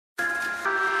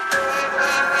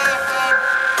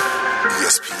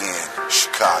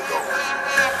Chicago.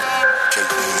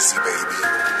 K-Easy, baby.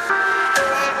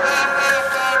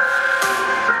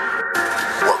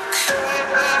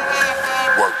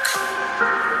 Work.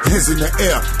 Hands in the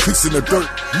air, kicks in the dirt,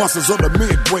 muscles on the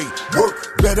midway. Work,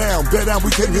 bear down, we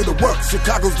came here to work.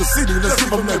 Chicago's the city, let's give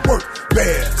them that work.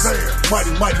 Bears,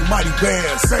 mighty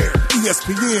Bears.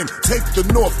 ESPN, take the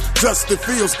north, Justin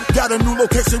Fields. Got a new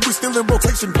location, we still in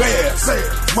rotation. Bears,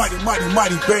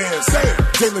 mighty Bears.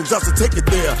 Jalen Johnson, take it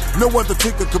there. No other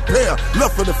team can compare.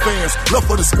 Love for the fans, love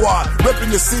for the squad.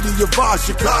 Repping the city of our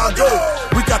Chicago.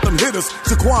 We got them hitters,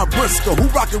 Shaquan Brisker, who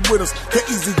rockin' with us.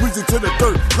 K-Easy, Greasy to the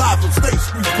dirt. Live from State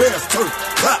Street, Bears turf.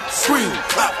 Clap, scream,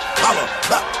 clap, holler,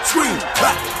 clap, scream,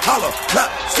 clap, holler,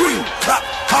 clap, scream, clap,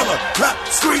 holler, clap,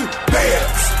 scream,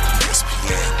 Bears.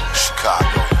 ESPN,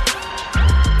 Chicago.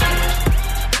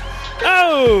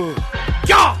 Oh,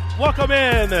 yeah! Welcome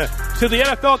in to the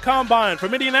NFL Combine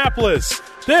from Indianapolis.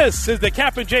 This is the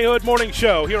Cap and J Hood Morning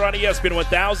Show here on ESPN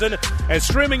 1000 and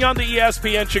streaming on the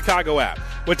ESPN Chicago app.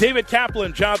 With David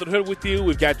Kaplan, Jonathan Hood with you,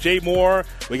 we've got Jay Moore,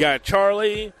 we got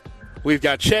Charlie, we've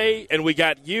got Shay, and we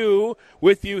got you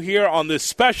with you here on this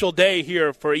special day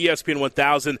here for ESPN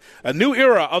 1000. A new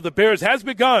era of the Bears has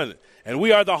begun, and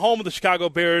we are the home of the Chicago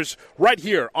Bears right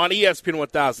here on ESPN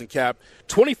 1000, Cap.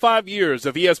 25 years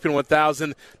of ESPN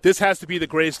 1000. This has to be the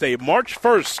greatest day. March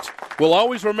 1st, we'll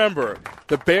always remember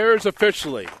the Bears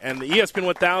officially and the ESPN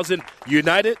 1000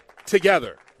 united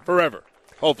together forever,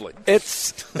 hopefully.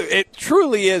 It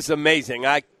truly is amazing.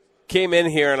 I came in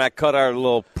here and I cut our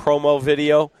little promo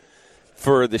video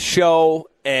for the show,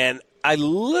 and I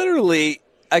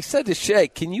said to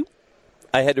Shay,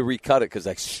 I had to recut it because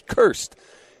I cursed.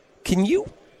 Can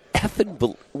you effing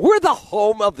believe we're the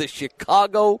home of the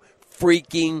Chicago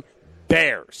freaking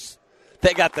Bears?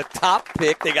 They got the top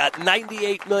pick. They got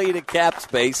 $98 million in cap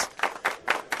space,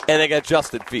 and they got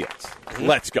Justin Fields.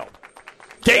 Let's go.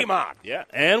 Game on. Yeah,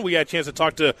 and we got a chance to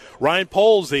talk to Ryan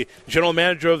Poles, the general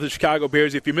manager of the Chicago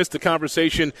Bears. If you missed the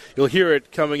conversation, you'll hear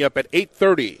it coming up at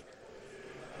 8:30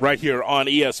 right here on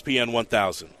ESPN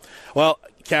 1000. Well,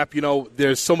 Cap,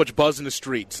 there's so much buzz in the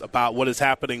streets about what is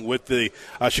happening with the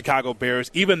Chicago Bears.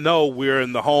 Even though we're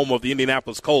in the home of the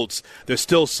Indianapolis Colts, there's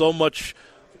still so much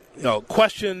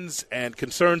questions and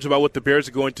concerns about what the Bears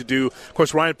are going to do. Of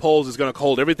course, Ryan Poles is going to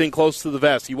hold everything close to the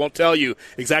vest. He won't tell you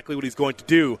exactly what he's going to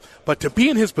do. But to be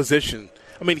in his position,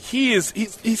 I mean, he's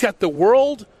got the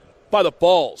world by the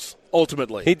balls,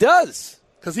 ultimately. He does.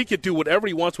 Because he could do whatever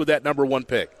he wants with that number one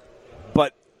pick.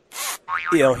 But,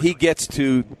 he gets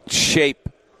to shape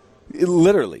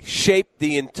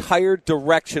the entire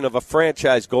direction of a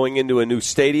franchise going into a new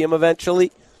stadium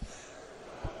eventually.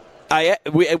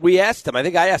 We asked him, I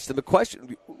think I asked him the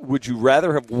question, would you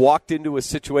rather have walked into a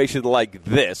situation like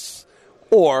this,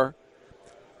 or,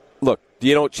 look,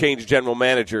 you don't change general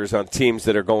managers on teams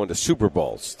that are going to Super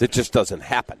Bowls. That just doesn't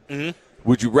happen. Mm-hmm.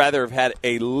 Would you rather have had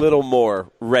a little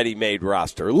more ready-made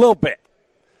roster? A little bit.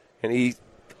 And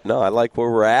I like where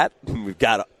we're at. We've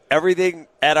got everything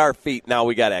at our feet. Now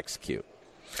we got to execute.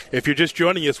 If you're just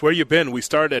joining us, where you been? We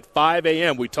started at 5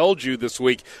 a.m. We told you this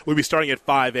week we'll be starting at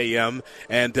 5 a.m.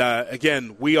 And,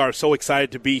 again, we are so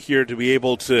excited to be here to be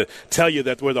able to tell you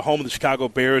that we're the home of the Chicago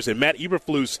Bears. And Matt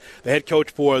Eberflus, the head coach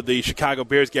for the Chicago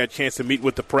Bears, got a chance to meet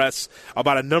with the press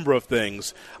about a number of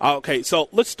things. Okay, so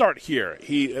let's start here.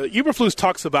 Eberflus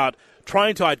talks about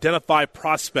trying to identify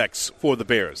prospects for the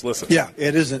Bears. Listen. Yeah,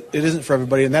 it isn't for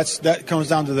everybody, and that comes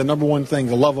down to the number one thing,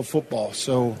 the love of football.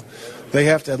 So they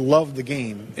have to love the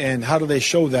game. And how do they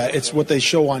show that? It's what they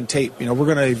show on tape. We're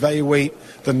going to evaluate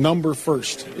the number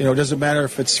first. It doesn't matter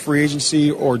if it's free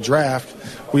agency or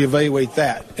draft. We evaluate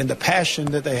that. And the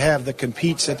passion that they have, the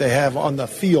competes that they have on the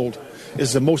field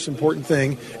is the most important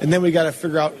thing. And then we got to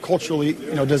figure out culturally,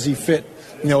 does he fit,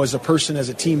 as a person, as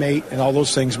a teammate, and all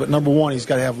those things. But number one, he's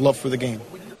got to have love for the game.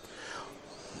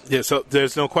 Yeah, so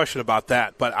there's no question about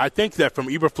that. But I think that from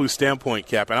Eberflus' standpoint,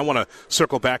 Cap, and I want to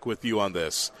circle back with you on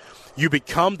this, you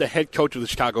become the head coach of the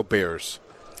Chicago Bears.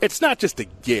 It's not just a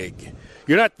gig.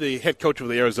 You're not the head coach of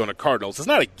the Arizona Cardinals. It's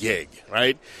not a gig,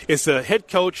 right? It's the head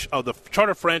coach of the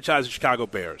charter franchise of Chicago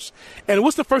Bears. And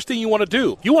what's the first thing you want to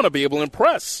do? You want to be able to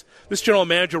impress. This general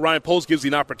manager, Ryan Poles, gives you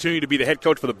an opportunity to be the head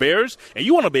coach for the Bears, and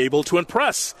you want to be able to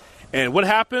impress. And what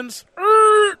happens?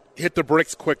 Hit the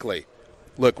bricks quickly.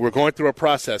 Look, we're going through a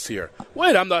process here.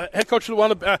 Wait, I'm the head coach of the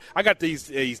one. I got these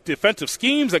defensive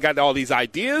schemes. I got all these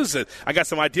ideas, and I got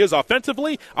some ideas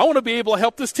offensively. I want to be able to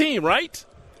help this team, right?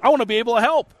 I want to be able to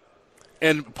help.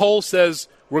 And Poles says,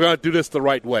 we're going to do this the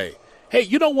right way. Hey,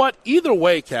 you know what? Either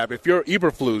way, Cap, if you're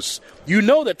Eberflus, you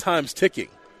know that time's ticking,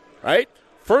 right?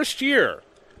 First year,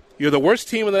 You're the worst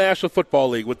team in the National Football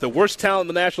League with the worst talent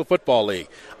in the National Football League.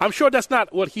 I'm sure that's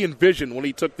not what he envisioned when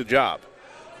he took the job.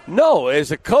 No,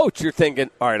 as a coach, you're thinking,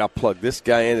 all right, I'll plug this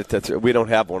guy in. We don't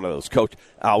have one of those, coach.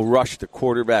 I'll rush the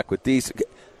quarterback with these.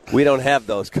 We don't have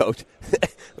those, coach.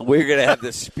 We're going to have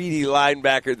the speedy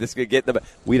linebacker that's going to get in the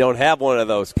 – we don't have one of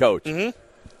those, coach.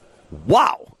 Mm-hmm.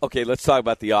 Wow. Okay, let's talk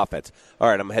about the offense. All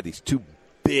right, I'm going to have these two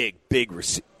big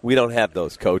we don't have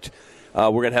those, coach. We're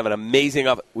going to have an amazing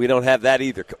 – we don't have that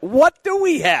either. What do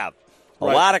we have? A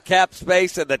lot of cap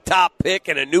space and the top pick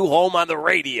and a new home on the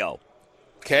radio.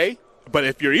 Okay. But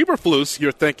if you're Eberflus,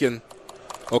 you're thinking,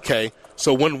 okay,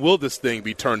 so when will this thing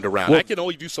be turned around? Well, I can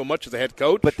only do so much as a head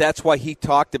coach. But that's why he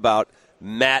talked about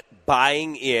Matt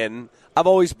buying in. I've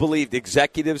always believed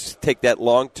executives take that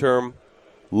long-term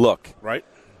look. Right.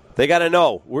 They got to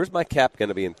know, where's my cap going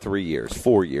to be in 3 years,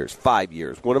 4 years, 5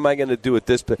 years? What am I going to do at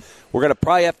this? We're going to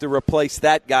probably have to replace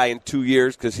that guy in 2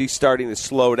 years because he's starting to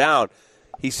slow down.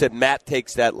 He said Matt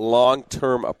takes that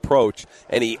long-term approach,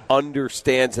 and he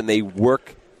understands, and they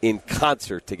work in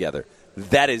concert together.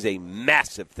 That is a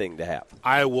massive thing to have.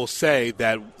 I will say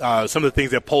that some of the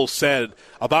things that Poles said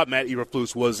about Matt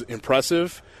Eberflus was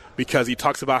impressive because he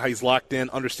talks about how he's locked in,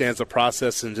 understands the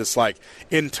process, and just like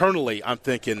internally I'm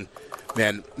thinking,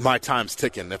 man, my time's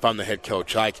ticking if I'm the head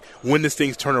coach. Like when this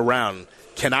thing's turned around,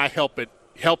 can I help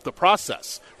the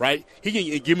process, right? He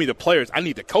can give me the players. I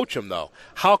need to coach them, though.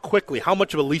 How quickly, how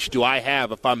much of a leash do I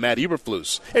have if I'm Matt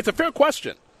Eberflus? It's a fair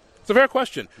question. It's a fair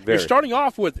question. Very. You're starting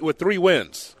off with 3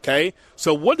 wins, okay?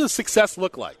 So what does success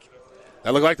look like?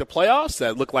 That look like the playoffs?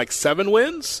 That look like 7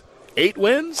 wins? 8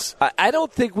 wins? I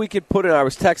don't think we could put it. I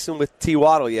was texting with T.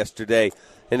 Waddle yesterday,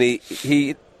 and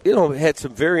he had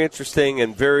some very interesting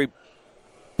and very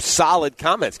solid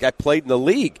comments. Guy played in the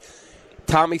league.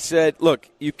 Tommy said, look,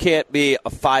 you can't be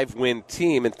a 5-win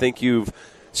team and think you've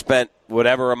spent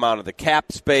whatever amount of the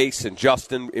cap space and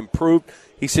Justin improved.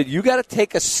 He said, you got to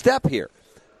take a step here.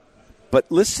 But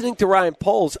listening to Ryan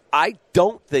Poles, I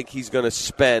don't think he's going to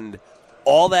spend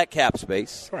all that cap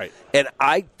space. Right. And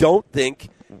I don't think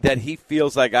that he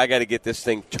feels like I got to get this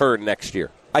thing turned next year.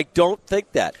 I don't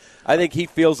think that. I think he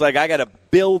feels like I got to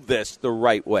build this the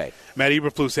right way. Matt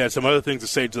Eberflus had some other things to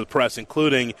say to the press,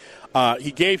 including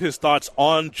he gave his thoughts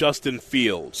on Justin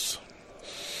Fields.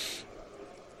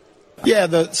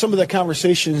 Yeah, some of the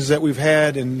conversations that we've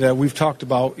had and we've talked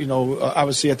about,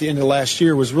 obviously at the end of last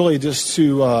year was really just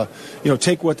to,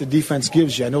 take what the defense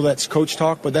gives you. I know that's coach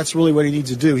talk, but that's really what he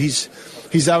needs to do. He's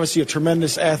obviously a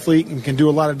tremendous athlete and can do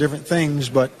a lot of different things,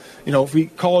 but, if we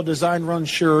call a design run,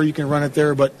 sure, you can run it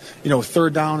there, but,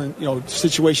 third down and,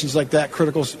 situations like that,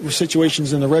 critical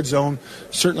situations in the red zone,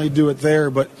 certainly do it there.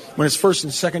 But when it's first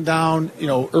and second down,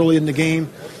 early in the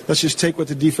game, let's just take what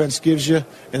the defense gives you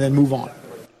and then move on.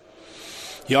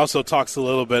 He also talks a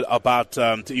little bit about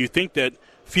do you think that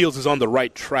Fields is on the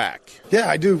right track? Yeah,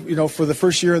 I do. For the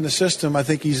first year in the system, I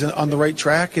think he's on the right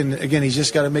track. And, again, he's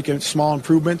just got to make small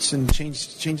improvements and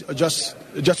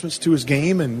adjustments to his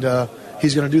game, and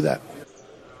he's going to do that.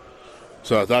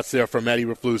 So that's there from Matt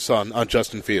Eberflus on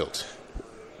Justin Fields.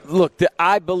 Look,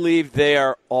 I believe they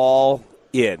are all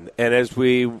in. And as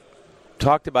we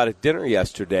talked about at dinner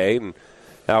yesterday, and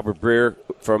Albert Breer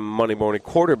from Monday Morning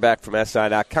Quarterback from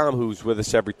SI.com, who's with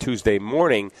us every Tuesday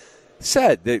morning,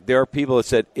 said that there are people that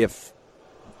said if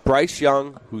Bryce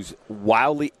Young, who's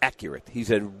wildly accurate, he's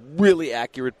a really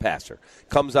accurate passer,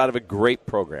 comes out of a great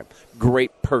program,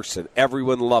 great person,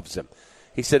 everyone loves him.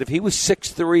 He said if he was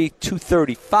 6'3",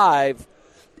 235,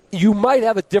 you might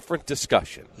have a different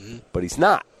discussion. Mm-hmm. But he's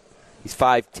not. He's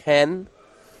 5'10",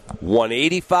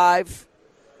 185.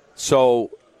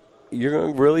 So you're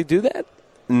going to really do that?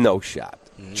 No shot.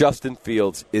 Mm-hmm. Justin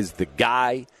Fields is the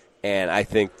guy, and I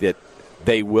think that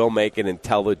they will make an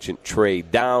intelligent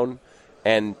trade down,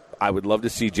 and I would love to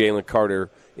see Jalen Carter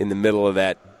in the middle of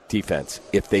that defense.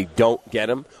 If they don't get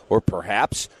him, or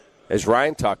perhaps, as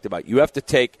Ryan talked about, you have to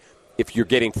take, if you're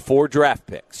getting 4 draft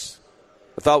picks,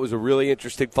 I thought it was a really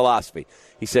interesting philosophy.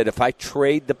 He said, if I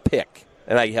trade the pick,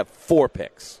 and I have 4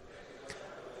 picks,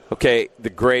 okay,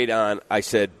 the grade on, I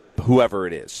said, whoever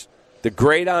it is. The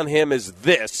grade on him is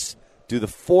this. Do the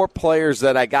 4 players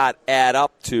that I got add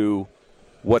up to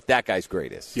what that guy's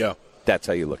grade is? Yeah. That's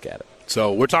how you look at it.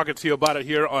 So we're talking to you about it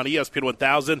here on ESPN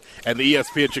 1000 and the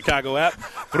ESPN Chicago app.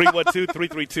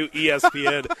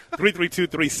 312-332-ESPN.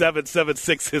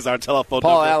 332-3776 is our telephone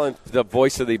Paul number. Allen, the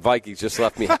voice of the Vikings, just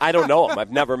left me. I don't know him.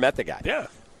 I've never met the guy. Yeah.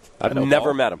 I've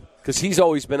never met him. Because he's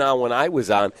always been on when I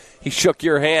was on. He shook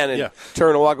your hand and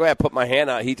turned and walked away. I put my hand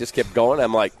out. He just kept going.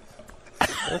 I'm like,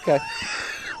 okay.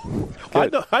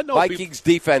 I know Vikings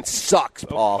defense sucks,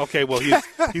 Paul. Okay, well,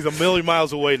 he's a million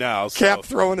miles away now. So. Cap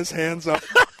throwing his hands up.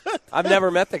 I've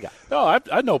never met the guy. No,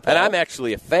 I know Paul. And I'm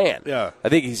actually a fan. Yeah. I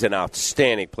think he's an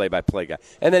outstanding play-by-play guy.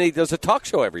 And then he does a talk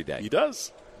show every day. He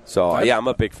does. So, yeah, I'm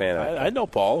a big fan of it. I know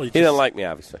Paul. He doesn't like me,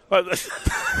 obviously.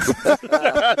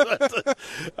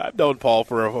 I've known Paul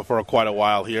for quite a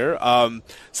while here.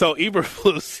 So,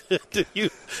 Eberflus,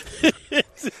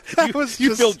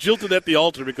 you feel jilted at the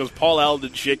altar because Paul Allen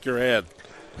didn't shake your hand.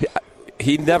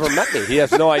 He never met me. He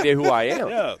has no idea who I am.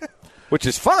 Yeah. Which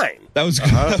is fine. That was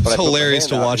hilarious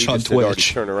to watch on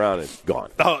Twitch. Turn around and gone.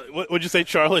 Oh, what'd you say,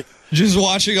 Charlie? Just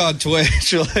watching on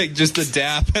Twitch, like just a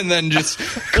dap and then just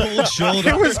cold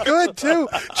shoulder. It was good too,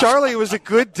 Charlie. It was a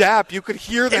good dap. You could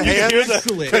hear the hands.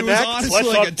 It was honestly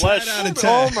like a 10 out of 10.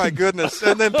 Oh my goodness!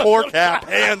 And then poor Cap,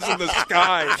 hands in the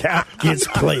sky. Cap gets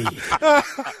played.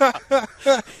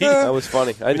 That was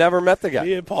funny. I never met the guy.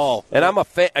 He and Paul. And I'm a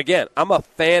fan. Again, I'm a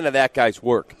fan of that guy's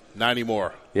work. Not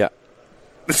anymore. Yeah.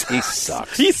 He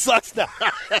sucks. He sucks now.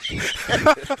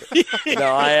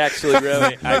 No, I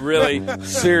really,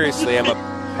 seriously am a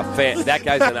fan. That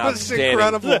guy's an outstanding.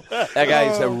 Incredible. That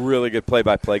guy's a really good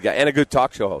play-by-play guy and a good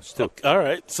talk show host, too. All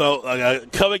right. So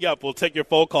coming up, we'll take your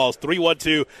phone calls.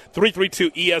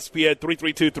 312-332-ESPN,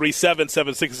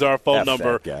 332-3776 is our phone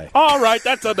number. That guy. All right,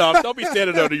 that's enough. Don't be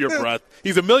standing under your breath.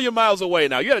 He's a million miles away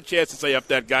now. You got a chance to say F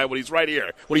that guy when he's right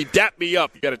here. When he dapped me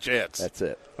up, you got a chance. That's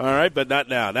it. All right, but not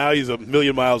now. Now he's a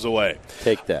million miles away.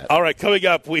 Take that. All right, coming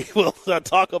up, we will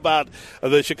talk about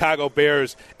the Chicago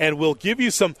Bears, and we'll give you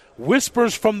some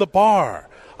whispers from the bar.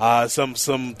 Some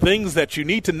things that you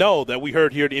need to know that we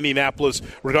heard here in Indianapolis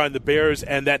regarding the Bears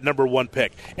and that number one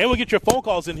pick. And we'll get your phone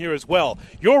calls in here as well.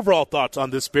 Your overall thoughts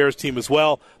on this Bears team as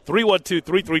well.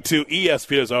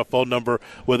 312-332-ESPN is our phone number.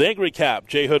 With Angry Cap,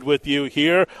 Jay Hood with you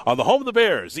here on the home of the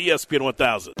Bears, ESPN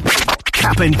 1000.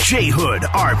 Cap and Jay Hood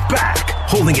are back,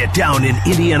 holding it down in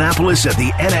Indianapolis at the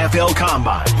NFL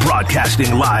Combine,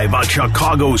 broadcasting live on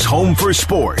Chicago's home for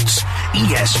sports,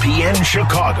 ESPN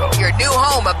Chicago. Your new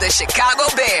home of the Chicago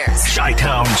Bears.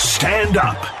 Chi-Town, stand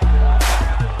up.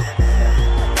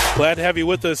 Glad to have you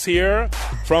with us here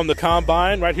from the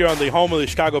Combine, right here on the home of the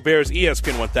Chicago Bears,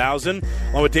 ESPN 1000.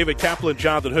 Along with David Kaplan,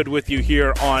 Jonathan Hood with you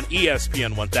here on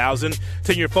ESPN 1000.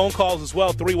 Taking your phone calls as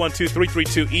well,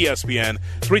 312-332-ESPN,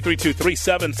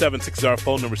 332-3776 is our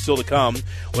phone number still to come.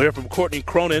 We'll hear from Courtney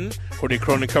Cronin. Courtney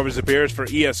Cronin covers the Bears for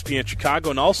ESPN Chicago.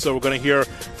 And also we're going to hear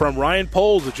from Ryan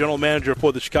Poles, the general manager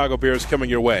for the Chicago Bears, coming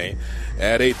your way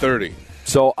at 8:30.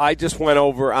 So I just went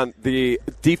over on the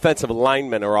defensive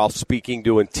linemen are all speaking,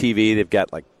 doing TV. They've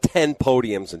got like 10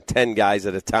 podiums and 10 guys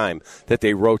at a time that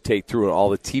they rotate through and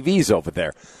all the TVs over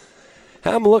there.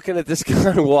 And I'm looking at this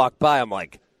guy walk by. I'm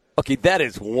like, okay, that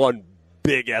is one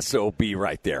big SOB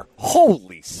right there.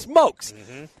 Holy smokes.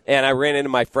 Mm-hmm. And I ran into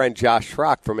my friend Josh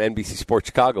Schrock from NBC Sports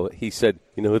Chicago. He said,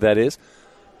 you know who that is?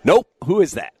 Nope. Who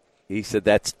is that? He said,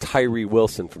 that's Tyree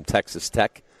Wilson from Texas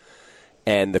Tech.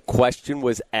 And the question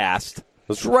was asked. It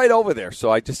was right over there, so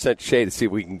I just sent Shay to see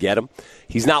if we can get him.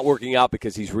 He's not working out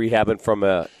because he's rehabbing from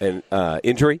an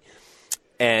injury.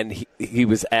 And he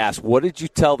was asked, what did you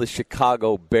tell the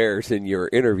Chicago Bears in your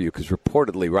interview? Because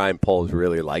reportedly Ryan Poles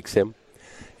really likes him.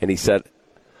 And he said,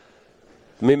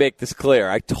 let me make this clear.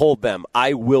 I told them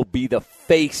I will be the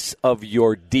face of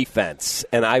your defense,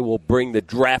 and I will bring the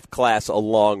draft class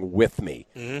along with me.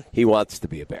 Mm-hmm. He wants to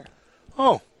be a Bear.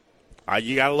 Oh.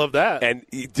 You gotta love that. And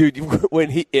dude,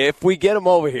 if we get him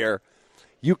over here,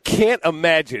 you can't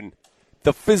imagine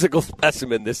the physical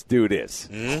specimen this dude is.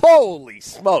 Mm-hmm. Holy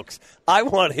smokes! I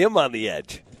want him on the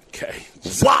edge. Okay.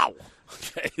 Wow.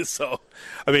 Okay. So,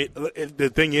 I mean,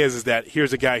 the thing is that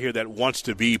here's a guy here that wants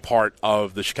to be part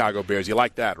of the Chicago Bears. You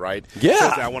like that, right? Yeah.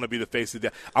 Says, I want to be the face of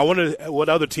the. I wonder what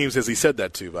other teams has he said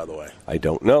that to? By the way, I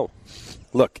don't know.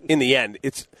 Look, in the end,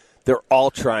 they're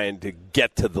all trying to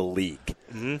get to the league.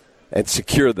 Mm-hmm. And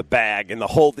secure the bag, and the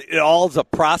whole it all is a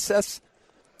process.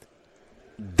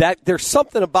 That there's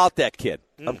something about that kid.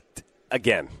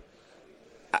 Again,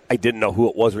 I didn't know who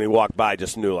it was when he walked by. I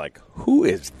just knew, like, who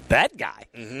is that guy?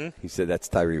 Mm-hmm. He said that's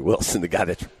Tyree Wilson, the guy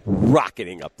that's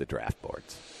rocketing up the draft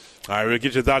boards. All right, we'll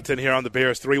get your thoughts in here on the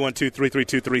Bears.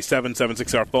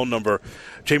 312-332-3776, our phone number.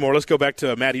 Jay Moore, let's go back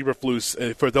to Matt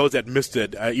Eberflus. For those that missed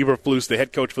it, Eberflus, the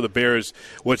head coach for the Bears,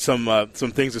 with some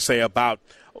things to say about,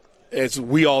 as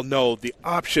we all know, the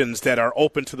options that are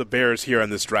open to the Bears here in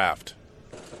this draft.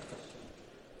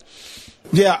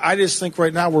 Yeah, I just think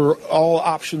right now all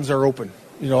options are open.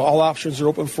 You know, all options are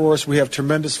open for us. We have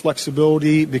tremendous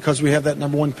flexibility because we have that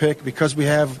number one pick, because we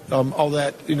have all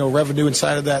that, revenue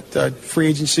inside of that free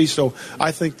agency. So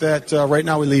I think that right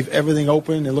now we leave everything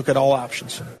open and look at all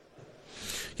options.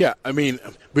 Yeah, I mean,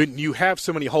 when you have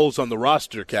so many holes on the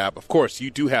roster, Cap, of course,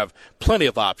 you do have plenty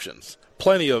of options.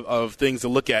 plenty of things to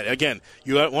look at. Again,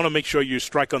 you want to make sure you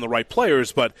strike on the right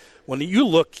players, but when you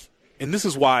look, and this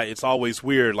is why it's always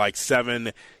weird, like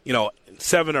 7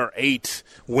 or 8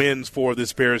 wins for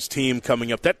this Bears team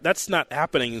coming up. That's not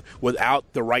happening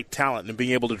without the right talent and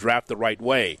being able to draft the right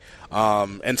way.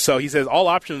 And so he says all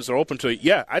options are open to it.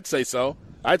 Yeah, I'd say so.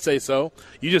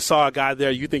 You just saw a guy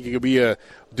there you think he could be a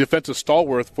defensive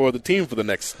stalwart for the team for the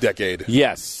next decade.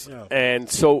 Yes. Yeah. And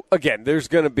so, again, there's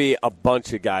going to be a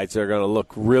bunch of guys that are going to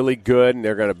look really good, and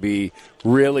they're going to be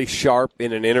really sharp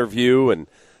in an interview and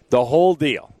the whole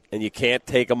deal. And you can't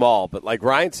take them all. But like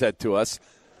Ryan said to us,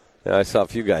 I saw a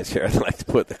few guys here I'd like to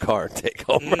put in the car and take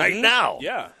home right now.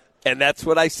 Yeah. And that's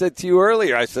what I said to you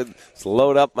earlier. I said, let's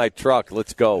load up my truck.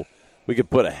 Let's go. We could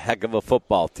put a heck of a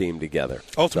football team together.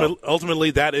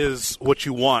 Ultimately, that is what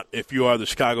you want if you are the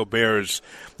Chicago Bears,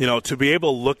 to be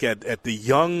able to look at the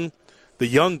young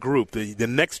group, the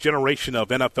next generation of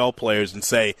NFL players and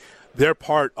say they're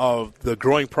part of the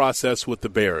growing process with the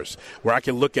Bears, where I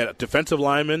can look at defensive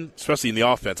linemen, especially in the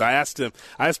offense. I asked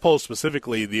Paul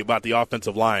specifically about the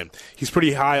offensive line. He's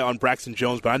pretty high on Braxton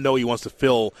Jones, but I know he wants to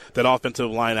fill that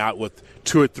offensive line out with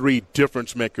 2 or 3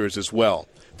 difference makers as well,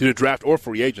 through the draft or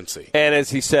free agency. And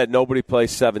as he said, nobody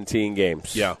plays 17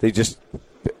 games. Yeah.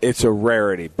 It's a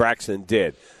rarity. Braxton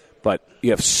did. But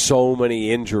you have so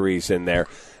many injuries in there.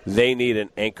 They need an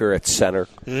anchor at center.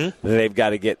 Mm-hmm. They've got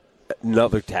to get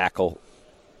another tackle,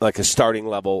 like a starting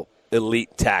level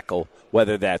elite tackle,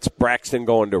 whether that's Braxton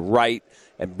going to right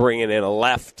and bringing in a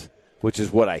left, which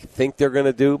is what I think they're going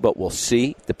to do, but we'll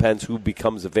see. Depends who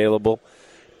becomes available.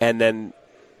 And then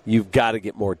you've got to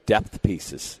get more depth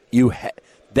pieces.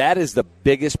 That is the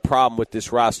biggest problem with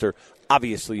this roster.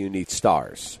 Obviously, you need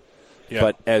stars. Yeah.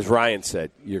 But as Ryan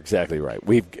said, you're exactly right.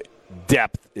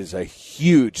 Depth is a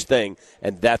huge thing,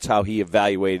 and that's how he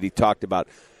evaluated. He talked about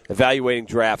evaluating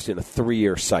drafts in a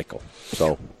 3-year cycle.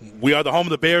 So we are the home of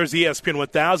the Bears, ESPN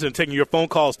 1000, taking your phone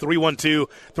calls.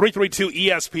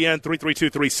 312-332-ESPN,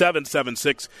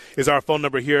 332-3776 is our phone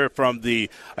number here from the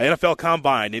NFL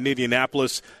Combine in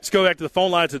Indianapolis. Let's go back to the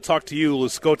phone lines and talk to you.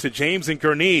 Let's go to James in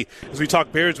Gurnee as we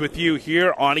talk Bears with you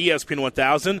here on ESPN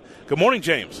 1000. Good morning,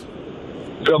 James.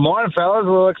 Good morning, fellas. A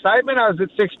little excitement. I was at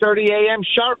 6:30 a.m.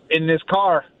 sharp in this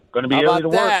car. Going to be early to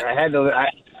work. I had to.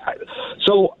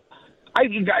 I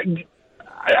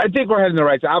think we're heading the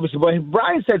right side, obviously. But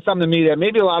Brian said something to me that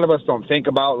maybe a lot of us don't think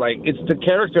about. Like, it's the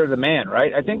character of the man,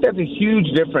 right? I think that's a huge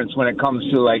difference when it comes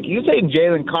to, like, you say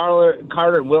Jalen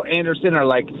Carter and Will Anderson are,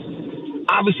 like,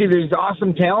 obviously there's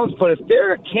awesome talents, but if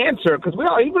they're a cancer, because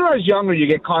even when I was younger, you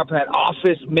get caught up in that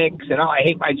office mix and, I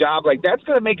hate my job. Like, that's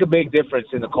going to make a big difference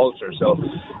in the culture. So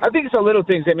I think it's the little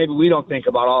things that maybe we don't think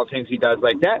about, all the things he does.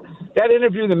 Like that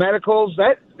interview, the medicals,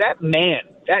 that man,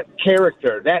 that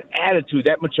character, that attitude,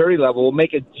 that maturity level will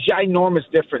make a ginormous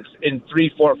difference in 3,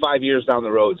 4, 5 years down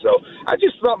the road. So I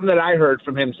just something that I heard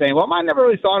from him saying, well, I never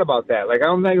really thought about that. Like, I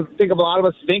don't think a lot of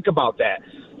us think about that,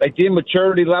 like the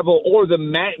immaturity level or the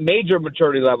major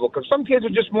maturity level, because some kids are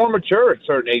just more mature at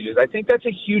certain ages. I think that's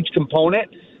a huge component.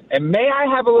 And may I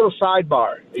have a little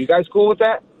sidebar? Are you guys cool with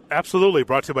that? Absolutely.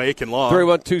 Brought to you by Aiken Law.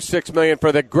 312-6 million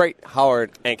for the great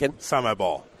Howard Aiken. Sign my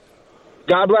ball.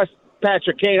 God bless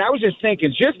Patrick Kane. I was just think for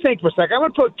a second. I'm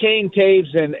going to put Kane,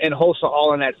 Taves, and Hosa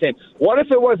all in that same. What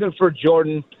if it wasn't for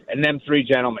Jordan and them 3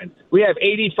 gentlemen? We have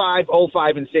 85,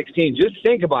 05, and 16. Just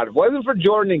think about it. If it wasn't for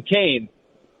Jordan and Kane,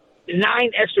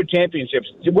 9 extra championships.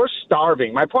 We're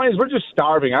starving. My point is we're just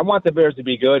starving. I want the Bears to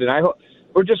be good, and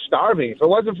we're just starving. If it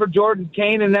wasn't for Jordan,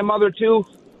 Kane, and them other 2,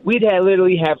 we'd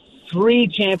literally have 3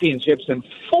 championships in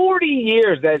 40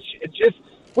 years. It's just –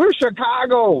 we're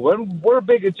Chicago. We're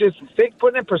big. It's just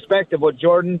putting in perspective what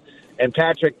Jordan and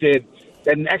Patrick did,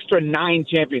 an extra 9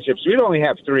 championships. We'd only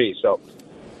have 3. So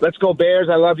let's go Bears.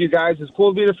 I love you guys. It's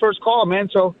cool to be the first call, man.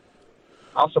 So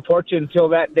I'll support you until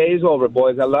that day is over,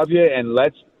 boys. I love you, and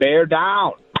let's bear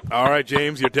down. All right,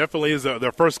 James. You definitely is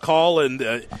their first call in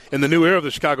the new era of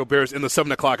the Chicago Bears in the 7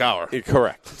 o'clock hour.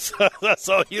 Correct.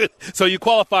 So you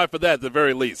qualify for that at the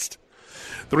very least.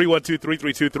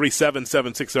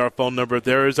 312-332-3776 is our phone number.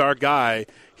 There is our guy.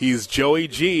 He's Joey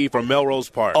G from Melrose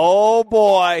Park. Oh,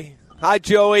 boy. Hi,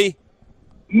 Joey.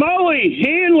 Molly,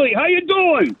 Hanley, how you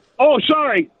doing? Oh,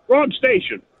 sorry. Wrong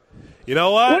station. You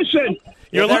know what? Listen.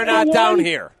 They're not down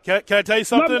here. Can I tell you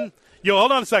something?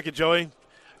 Hold on a second, Joey.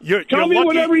 Tell me lucky.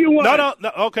 Whatever you want.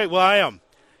 No. Okay, well, I am.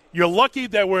 You're lucky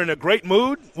that we're in a great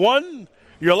mood, one.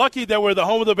 You're lucky that we're the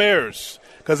home of the Bears.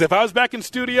 Because if I was back in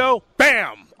studio,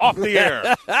 bam! Off the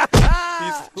air.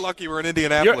 He's lucky we're in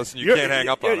Indianapolis and you can't hang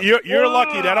up on him. You're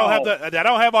lucky that I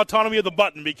don't have autonomy of the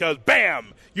button because,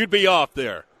 bam, you'd be off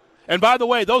there. And by the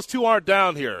way, those 2 aren't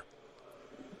down here.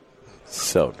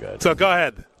 So good. So go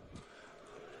ahead.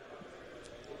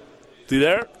 See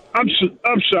there? I'm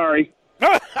sorry.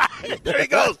 There he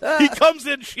goes. He comes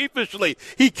in sheepishly.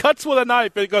 He cuts with a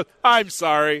knife and he goes, I'm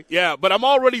sorry. Yeah, but I'm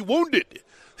already wounded.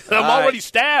 I'm already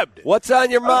stabbed. What's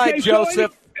on your mind, Okay,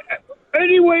 Joseph?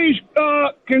 Anyways,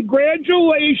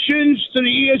 congratulations to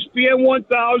the ESPN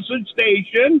 1000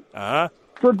 station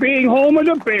for being home of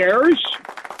the Bears.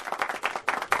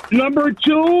 Number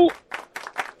 2,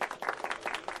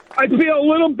 I feel a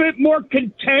little bit more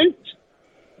content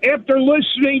after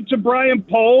listening to Brian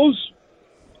Poles.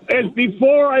 As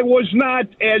before, I was not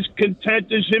as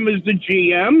content as him as the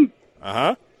GM.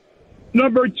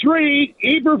 Number 3,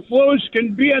 Eberflus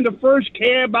can be on the first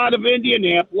cab out of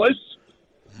Indianapolis.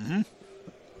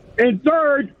 And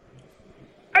third,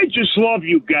 I just love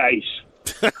you guys.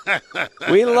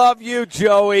 We love you,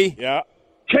 Joey. Yeah.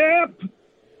 Cap,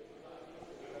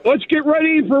 let's get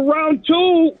ready for round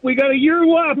 2. We got a year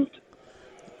left.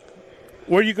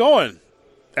 Where are you going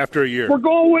after a year? We're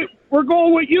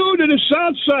going with you to the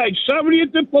south side,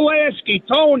 70th and Pulaski,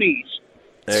 Tony's.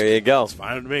 There you go. It's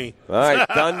fine with me. All right,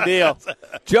 done deal.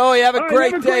 Joey, have a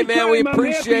great day, man. We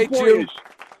appreciate you.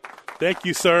 Thank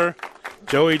you, sir.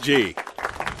 Joey G.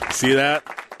 See that?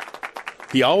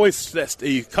 He always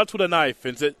he cuts with a knife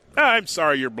and says, I'm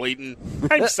sorry you're bleeding.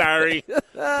 I'm sorry.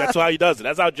 That's how he does it.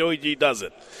 That's how Joey G does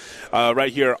it.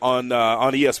 Right here on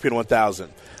ESPN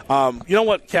 1000. You know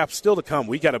what, Cap? Still to come,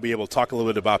 we got to be able to talk a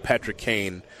little bit about Patrick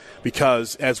Kane,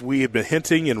 because as we have been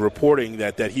hinting and reporting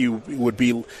that he would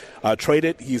be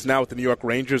traded, he's now with the New York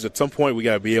Rangers. At some point, we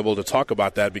got to be able to talk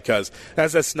about that, because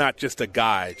that's not just a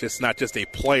guy, not just a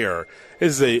player.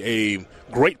 This is a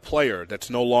great player that's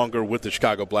no longer with the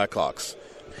Chicago Blackhawks.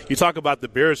 You talk about the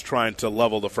Bears trying to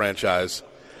level the franchise.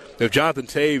 If Jonathan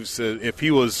Taves, if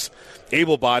he was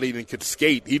able-bodied and could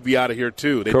skate, he'd be out of here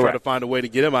too. They try to find a way to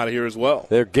get him out of here as well.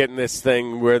 They're getting this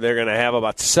thing where they're going to have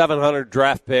about 700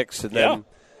 draft picks, and then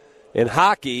in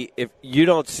hockey, if you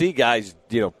don't see guys,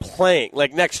 playing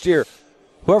like next year,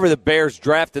 whoever the Bears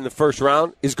draft in the first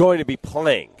round is going to be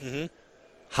playing.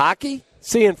 Hockey,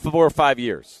 see in 4 or 5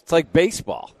 years. It's like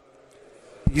baseball.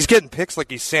 He's getting picks like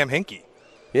he's Sam Hinkie.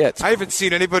 Yeah, I haven't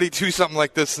seen anybody do something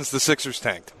like this since the Sixers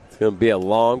tanked. It's going to be a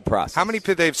long process. How many?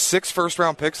 They have 6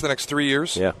 first-round picks the next 3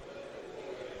 years. Yeah.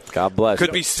 God bless.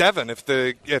 Could be 7 if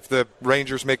the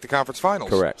Rangers make the conference finals.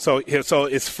 Correct. So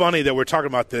it's funny that we're talking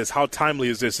about this. How timely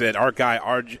is this that our guy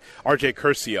RJ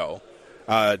Curcio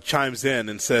chimes in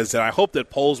and says that I hope that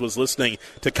Poles was listening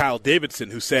to Kyle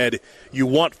Davidson, who said you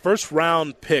want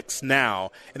first-round picks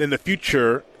now and in the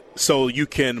future so you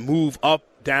can move up,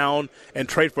 down, and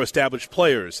trade for established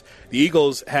players. The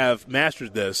Eagles have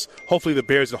mastered this. Hopefully the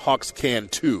Bears and Hawks can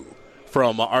too,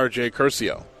 from RJ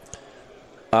Curcio.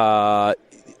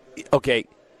 Okay.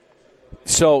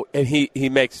 So, and he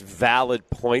makes valid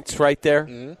points right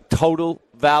there. Total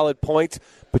valid points.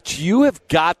 But you have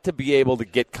got to be able to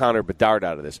get Connor Bedard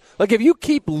out of this. Like, if you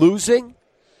keep losing,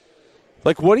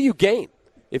 like, what do you gain?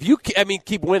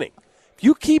 Keep winning. If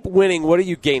you keep winning, what are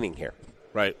you gaining here?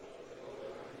 Right.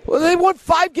 Well, they won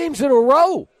 5 games in a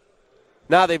row.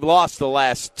 Now they've lost the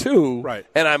last 2, right?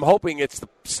 And I'm hoping it's the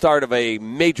start of a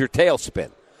major tailspin,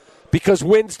 because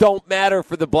wins don't matter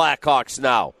for the Blackhawks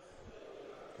now.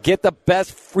 Get the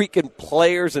best freaking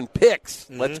players and picks.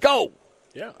 Let's go.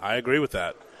 Yeah, I agree with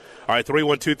that. All right,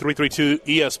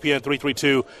 312-332-ESPN,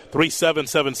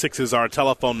 332-3776 is our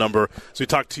telephone number. So we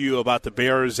talked to you about the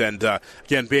Bears, and,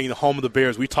 again, being the home of the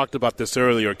Bears. We talked about this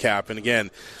earlier, Cap, and, again,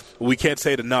 we can't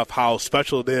say it enough how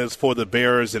special it is for the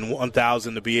Bears and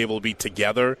 1,000 to be able to be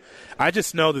together. I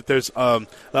just know that there's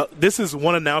this is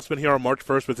one announcement here on March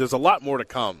 1st, but there's a lot more to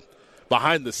come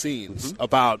behind the scenes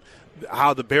about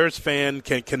how the Bears fan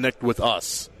can connect with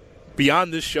us.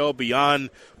 Beyond this show, beyond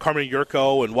Carmen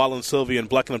Yurko and Wallen Sylvia and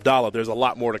Bleck and Abdallah, there's a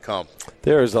lot more to come.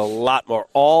 There is a lot more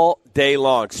all day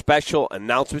long. Special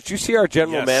announcements. You see our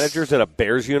general managers in a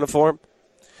Bears uniform?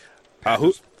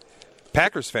 Who?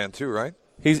 Packers fan too, right?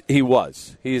 He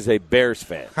was. He's a Bears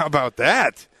fan. How about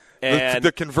that? And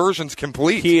the conversion's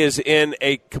complete. He is in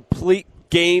a complete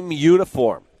game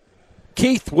uniform.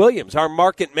 Keith Williams, our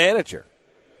market manager.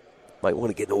 Might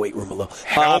want to get in the weight room a little.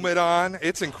 Helmet on.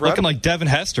 It's incredible. Looking like Devin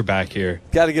Hester back here.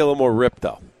 Got to get a little more ripped,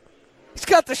 though. He's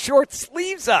got the short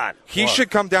sleeves on. He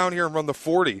should come down here and run the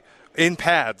 40 in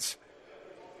pads.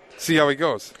 See how he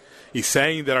goes. He's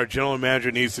saying that our general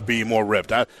manager needs to be more ripped.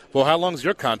 Well, how long is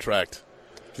your contract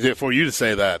for you to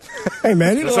say that? Hey,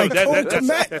 man, you that's, like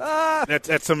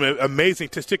that's some amazing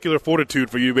testicular fortitude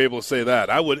for you to be able to say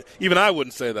that. I wouldn't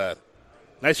say that.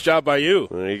 Nice job by you.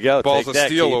 There you go. Balls Take of that,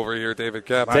 steel Keith. over here, David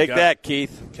Kaplan. Take that,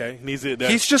 Keith. Okay.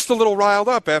 He's just a little riled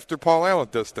up after Paul Allen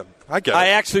dissed him. I get it. I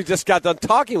actually just got done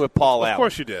talking with Paul Allen. Of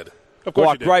course you did. Of course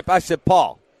Walked you did. right by. I said,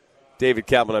 Paul, David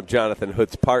Kaplan, I'm Jonathan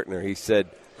Hood's partner. He said,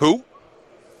 who?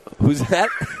 Who's that?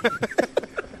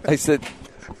 I said,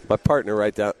 my partner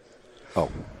right down. Oh.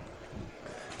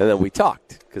 And then we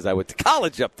talked because I went to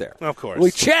college up there. Of course.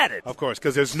 We chatted. Of course,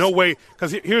 because there's no way.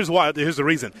 Because here's why. Here's the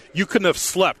reason. You couldn't have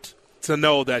slept to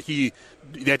know that he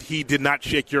did not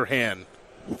shake your hand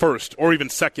first or even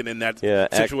second in that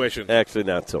situation. Actually,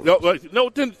 not so much. No,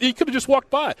 then he could have just walked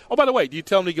by. Oh, by the way, do you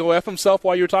tell him to go F himself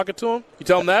while you were talking to him? You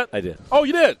tell him that? I did. Oh,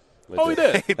 you did? You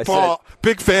did. Hey, Paul,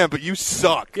 big fan, but you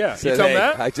suck. Yeah, Said, you tell him hey,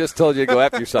 that? I just told you to go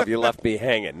after yourself. You left me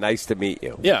hanging. Nice to meet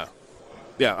you. Yeah.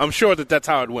 Yeah, I'm sure that's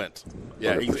how it went.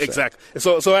 Yeah, 100%. exactly.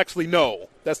 So actually, no,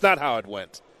 that's not how it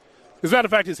went. As a matter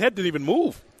of fact, his head didn't even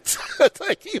move.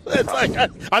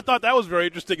 I thought that was very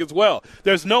interesting as well.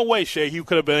 There's no way, Shay, he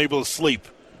could have been able to sleep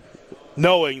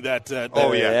knowing that.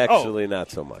 Actually,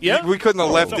 not so much. Yeah? We couldn't have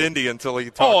left Indy until he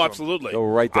talked to him. Absolutely. Go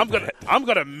right to I'm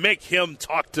gonna make him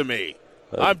talk to me.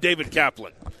 I'm David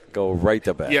Kaplan. Go right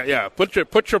to bed. Yeah. Put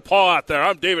your paw out there.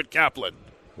 I'm David Kaplan.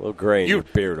 A little gray in your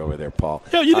beard over there, Paul.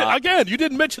 Yeah, you did, again. You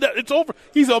didn't mention that. It's over.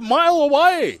 He's a mile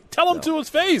away. Tell him to his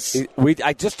face.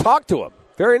 I just talked to him.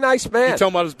 Very nice man. You tell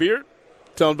him about his beard.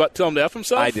 Tell him to F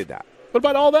himself. I did not. What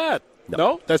about all that?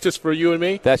 No, that's just for you and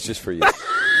me. That's just for you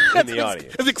in the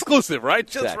audience. It's exclusive, right?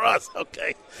 Just Exactly. for us.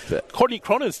 Okay. Courtney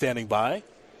Cronin standing by.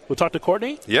 We'll talk to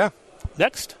Courtney. Yeah.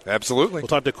 Next. Absolutely. We'll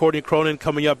talk to Courtney Cronin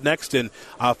coming up next and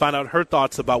find out her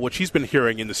thoughts about what she's been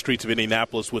hearing in the streets of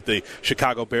Indianapolis with the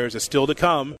Chicago Bears. Is still to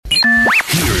come.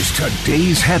 Here's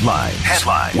today's headline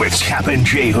with Cap and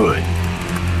J Hood.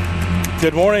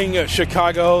 Good morning,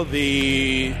 Chicago.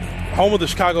 The home of the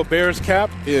Chicago Bears, Cap,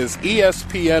 is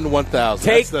ESPN 1000.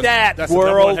 Take That's that, the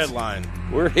world. number one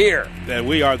headline. We're here. That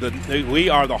we are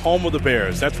the home of the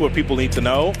Bears. That's what people need to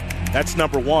know. That's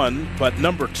number one. But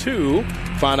number two,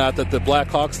 find out that the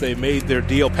Blackhawks, they made their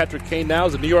deal. Patrick Kane now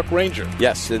is a New York Ranger.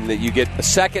 Yes, and that you get a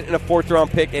second and a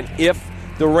fourth-round pick, and if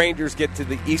the Rangers get to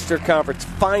the Eastern Conference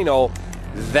Final,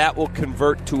 that will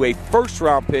convert to a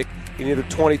first-round pick in either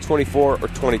 2024 or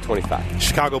 2025.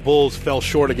 Chicago Bulls fell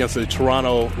short against the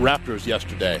Toronto Raptors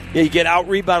yesterday. Yeah, you get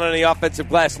out-rebounded on the offensive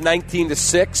glass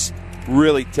 19-6.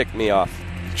 Really ticked me off.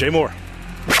 Jay Moore.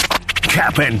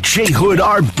 Cap and J Hood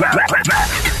are back.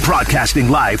 Broadcasting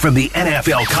live from the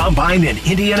NFL Combine in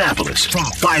Indianapolis from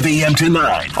 5 a.m. to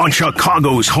 9 on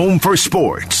Chicago's home for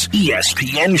sports,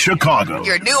 ESPN Chicago.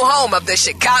 Your new home of the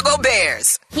Chicago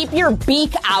Bears. Keep your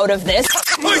beak out of this.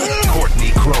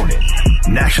 Courtney Cronin,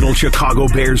 National Chicago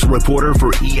Bears reporter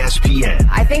for ESPN.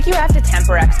 I think you have to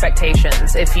temper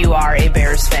expectations if you are a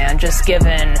Bears fan, just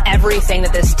given everything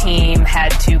that this team had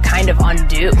to kind of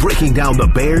undo. Breaking down the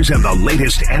Bears and the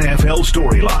latest NFL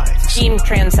storylines. Team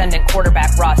transcendent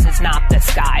quarterback Russ is not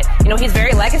this guy. You know, he's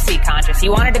very legacy conscious. He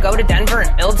wanted to go to Denver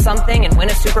and build something and win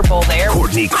a Super Bowl there.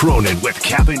 Courtney Cronin with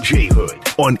Cap and J Hood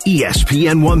on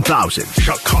ESPN 1000,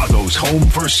 Chicago's home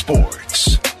for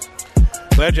sports.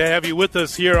 Glad to have you with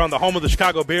us here on the home of the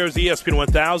Chicago Bears, ESPN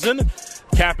 1000.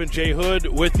 Cap and J Hood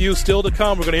with you. Still to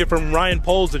come, we're going to hear from Ryan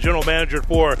Poles, the general manager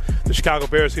for the Chicago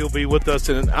Bears. He'll be with us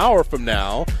in an hour from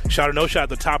now. Shot or no shot at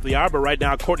the top of the hour, but right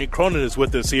now Courtney Cronin is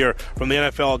with us here from the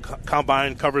NFL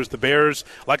Combine, covers the Bears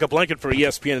like a blanket for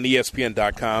ESPN and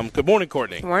ESPN.com. Good morning,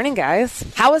 Courtney. Good morning, guys.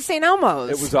 How was St. Elmo's?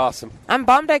 It was awesome. I'm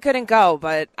bummed I couldn't go,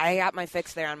 but I got my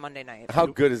fix there on Monday night. How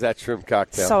good is that shrimp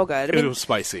cocktail? So good. It was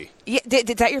spicy. Yeah, did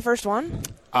that your first one?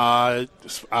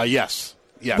 Yes.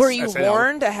 Yes. Were you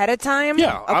warned ahead of time?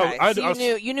 Yeah. Okay.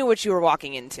 So you knew what you were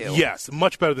walking into. Yes.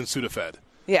 Much better than Sudafed.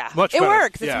 Yeah. Much it better.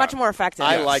 works. It's Yeah. much more effective.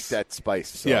 I like that spice.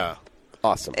 So. Yeah.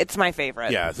 Awesome. It's my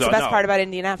favorite. Yeah. It's the best part about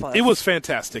Indianapolis. It was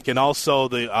fantastic. And also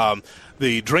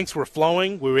the drinks were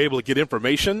flowing. We were able to get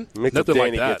information. Nothing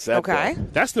like that. Okay.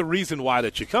 That's the reason why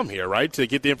that you come here, right? To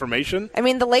get the information. I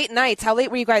mean, the late nights. How late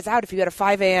were you guys out if you had a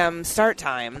 5 a.m. start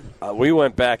time? We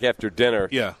went back after dinner.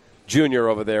 Yeah. Junior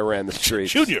over there ran the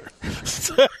streets. Junior. It's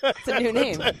a new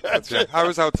name. I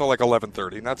was out till like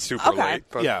 11:30. Not super late.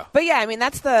 But But yeah, I mean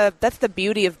that's the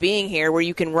beauty of being here, where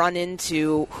you can run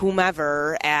into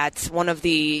whomever at one of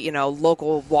the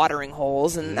local watering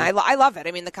holes, and I love it.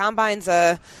 I mean the Combine's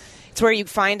it's where you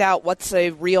find out what's a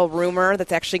real rumor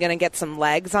that's actually going to get some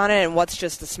legs on it, and what's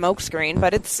just a smokescreen.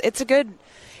 But it's a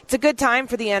good time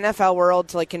for the NFL world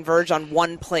to converge on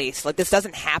one place. This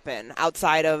doesn't happen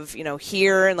outside of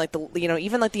here and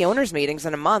even the owners' meetings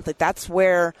in a month. That's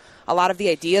where a lot of the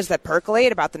ideas that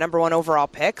percolate about the number one overall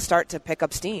pick start to pick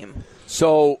up steam.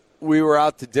 So we were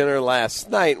out to dinner last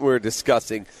night. We were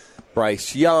discussing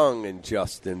Bryce Young and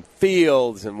Justin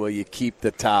Fields, and will you keep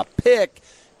the top pick?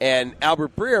 And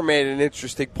Albert Breer made an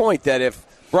interesting point that if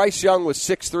Bryce Young was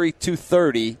 6'3",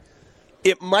 230,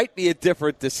 it might be a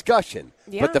different discussion.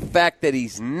 Yeah. But the fact that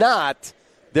he's not,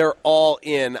 they're all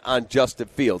in on Justin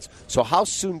Fields. So how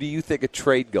soon do you think a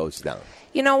trade goes down?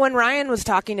 You know, when Ryan was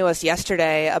talking to us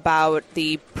yesterday about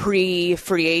the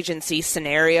pre-free agency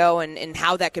scenario and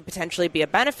how that could potentially be a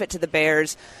benefit to the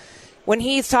Bears, when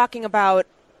he's talking about,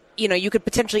 you know, you could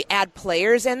potentially add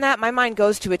players in that, my mind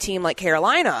goes to a team like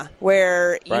Carolina,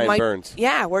 where Brian you might, Burns.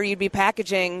 Yeah, where you'd be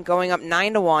packaging, going up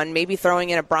 9-1, maybe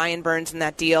throwing in a Brian Burns in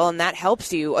that deal, and that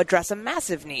helps you address a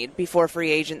massive need before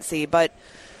free agency. But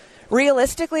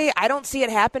realistically, I don't see it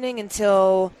happening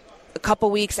until a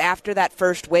couple weeks after that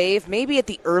first wave, maybe at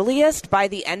the earliest by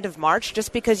the end of March,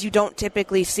 just because you don't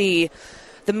typically see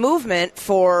the movement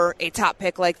for a top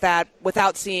pick like that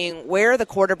without seeing where the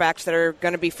quarterbacks that are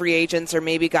going to be free agents or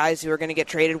maybe guys who are going to get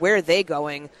traded, where are they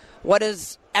going? What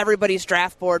does everybody's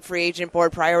draft board, free agent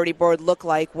board, priority board look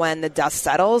like when the dust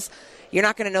settles? You're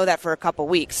not going to know that for a couple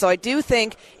weeks. So I do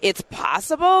think it's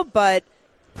possible, but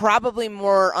probably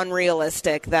more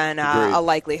unrealistic than a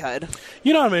likelihood.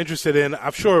 You know what I'm interested in?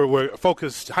 I'm sure we're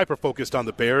hyper-focused on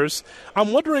the Bears.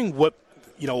 I'm wondering what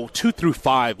 2 through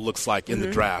 5 looks like in the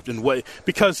draft, and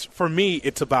because for me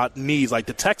it's about needs. Like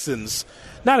the Texans,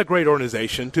 not a great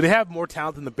organization. Do they have more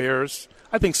talent than the Bears?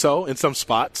 I think so in some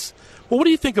spots. Well, what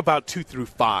do you think about 2 through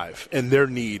 5 and their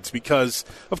needs? Because,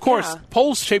 of course,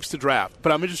 Poles shapes the draft,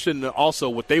 but I'm interested in also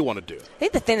what they want to do. I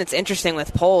think the thing that's interesting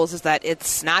with Poles is that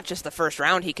it's not just the first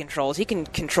round he controls. He can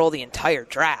control the entire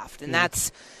draft, and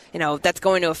that's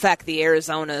going to affect the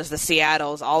Arizonas, the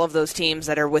Seattles, all of those teams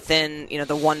that are within,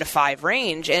 the 1 to 5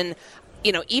 range. And,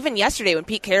 even yesterday when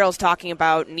Pete Carroll's talking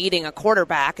about needing a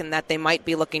quarterback and that they might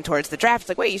be looking towards the draft, it's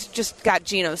like, wait, you just got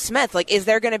Geno Smith. Like, is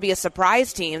there going to be a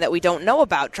surprise team that we don't know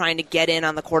about trying to get in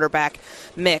on the quarterback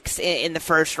mix in the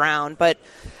first round? But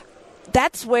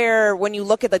that's where, when you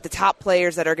look at the top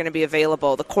players that are going to be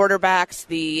available, the quarterbacks,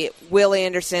 the Will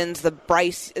Andersons, the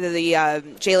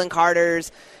Jalen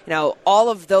Carters, all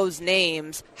of those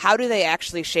names, how do they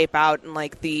actually shape out in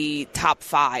the top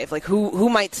 5? Like who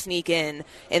might sneak in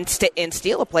and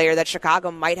steal a player that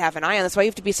Chicago might have an eye on? That's why you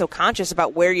have to be so conscious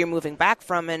about where you're moving back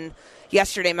from. And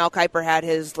yesterday, Mel Kiper had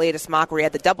his latest mock where he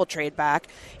had the double trade back.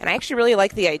 And I actually really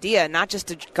like the idea, not just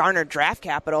to garner draft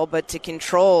capital, but to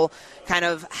control kind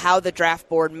of how the draft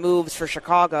board moves for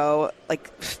Chicago,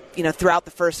 throughout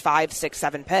the first 5, 6,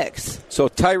 7 picks. So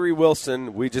Tyree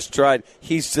Wilson, we just tried.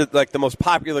 He's the most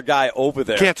popular guy over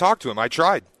there. Can't talk to him. I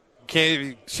tried.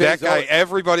 That guy,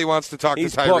 everybody wants to talk to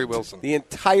Tyree Wilson. The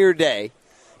entire day.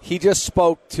 He just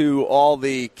spoke to all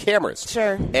the cameras.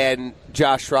 Sure. And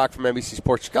Josh Schrock from NBC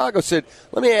Sports Chicago said,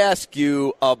 let me ask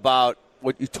you about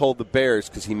what you told the Bears,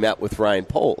 because he met with Ryan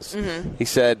Poles. Mm-hmm. He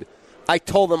said, I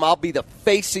told him I'll be the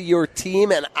face of your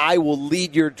team and I will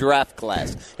lead your draft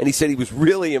class. And he said he was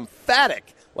really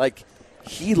emphatic. Like,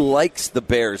 he likes the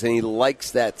Bears and he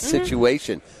likes that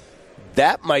situation.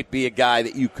 That might be a guy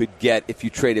that you could get if you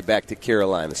traded back to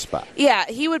Carolina's spot. Yeah,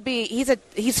 he would be.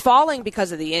 He's falling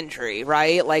because of the injury,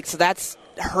 right? So that's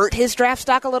hurt his draft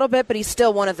stock a little bit, but he's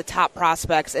still one of the top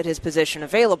prospects at his position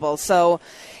available. So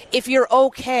if you're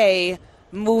okay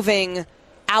moving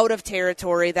out of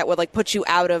territory that would put you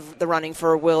out of the running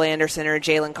for Will Anderson or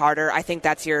Jalen Carter, I think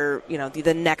that's your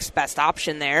the next best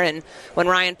option there. And when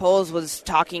Ryan Poles was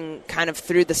talking kind of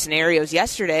through the scenarios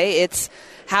yesterday, it's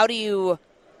how do you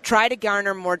try to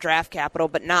garner more draft capital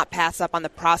but not pass up on the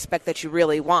prospect that you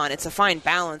really want. It's a fine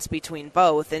balance between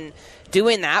both, and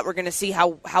doing that, we're going to see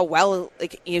how well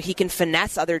he can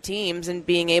finesse other teams and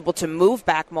being able to move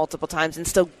back multiple times and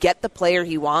still get the player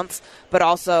he wants, but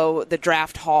also the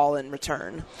draft haul in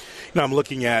return. I'm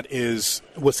looking at is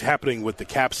what's happening with the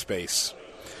cap space.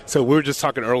 So we were just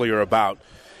talking earlier about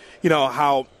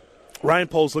how Ryan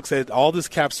Poles looks at all this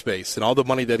cap space and all the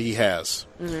money that he has,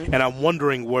 and I'm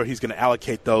wondering where he's going to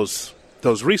allocate those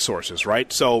resources,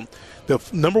 right? So the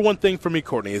number one thing for me,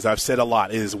 Courtney, as I've said a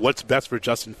lot, is what's best for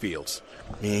Justin Fields,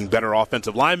 meaning better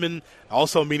offensive linemen,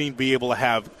 also meaning be able to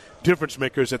have difference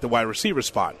makers at the wide receiver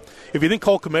spot. If you think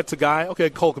Cole Kmet's a guy, okay,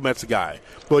 Cole Kmet's a guy.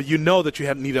 But you know that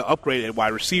you need to upgrade at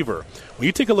wide receiver. When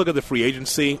you take a look at the free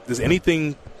agency, does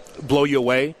anything blow you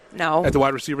away? No. At the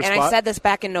wide receiver spot? And I said this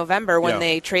back in November when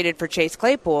they traded for Chase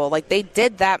Claypool. They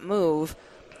did that move.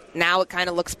 Now it kind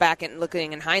of looks back and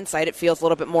looking in hindsight, it feels a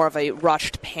little bit more of a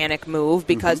rushed panic move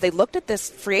because they looked at this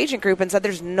free agent group and said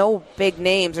there's no big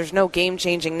names, there's no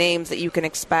game-changing names that you can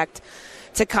expect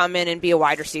to come in and be a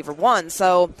wide receiver one.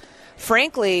 So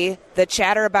frankly, the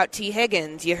chatter about T.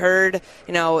 Higgins, you heard,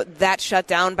 that shut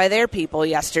down by their people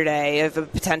yesterday of a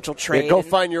potential trade. Yeah, go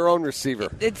find your own receiver.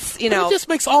 It's, It just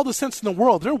makes all the sense in the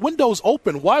world. Their window's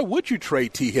open. Why would you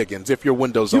trade T. Higgins if your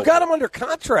window's open? You got him under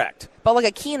contract. But like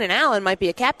a Keenan Allen might be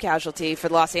a cap casualty for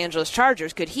the Los Angeles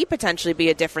Chargers. Could he potentially be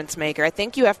a difference maker? I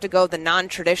think you have to go the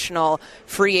non-traditional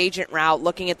free agent route,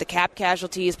 looking at the cap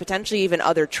casualties, potentially even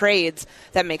other trades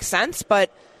that make sense.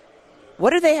 But what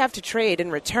do they have to trade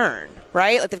in return,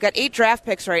 right? Like, they've got 8 draft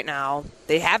picks right now.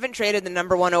 They haven't traded the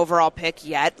number 1 overall pick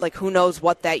yet. Like, who knows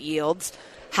what that yields?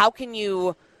 How can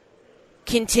you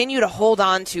continue to hold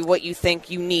on to what you think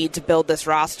you need to build this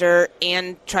roster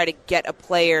and try to get a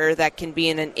player that can be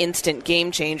an instant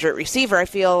game changer at receiver? I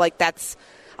feel like that's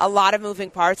a lot of moving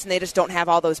parts, and they just don't have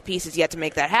all those pieces yet to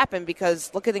make that happen,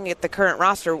 because looking at the current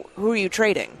roster, who are you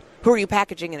trading? Who are you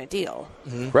packaging in a deal?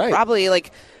 Right.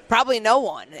 Probably no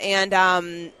one,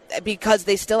 and because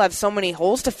they still have so many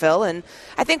holes to fill. And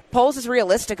I think Poles is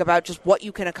realistic about just what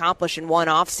you can accomplish in one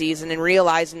offseason and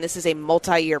realizing this is a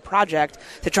multi-year project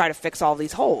to try to fix all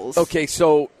these holes. Okay,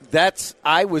 so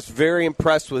I was very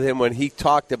impressed with him when he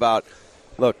talked about,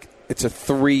 look, it's a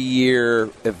 3-year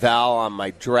eval on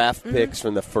my draft picks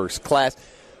from the first class.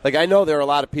 Like, I know there are a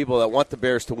lot of people that want the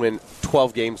Bears to win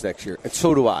 12 games next year, and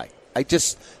so do I. I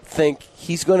just think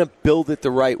he's going to build it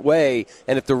the right way,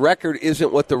 and if the record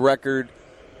isn't what the record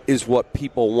is what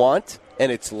people want, and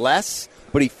it's less,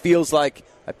 but he feels like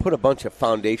I put a bunch of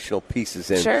foundational pieces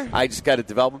in. Sure. I just got to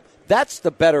develop them. That's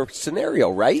the better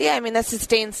scenario, right? Yeah, I mean, that's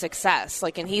sustained success.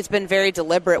 And he's been very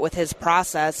deliberate with his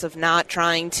process of not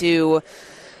trying to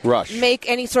rush, make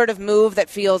any sort of move that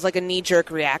feels like a knee-jerk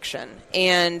reaction.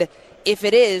 And if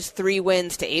it is 3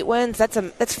 wins to 8 wins, that's a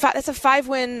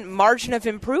 5-win margin of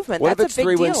improvement. What that's if it's a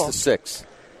big 3 deal. wins to 6?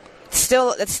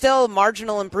 It's still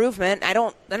marginal improvement.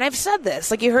 And I've said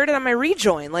this. You heard it on my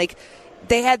rejoin.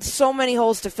 They had so many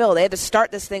holes to fill. They had to start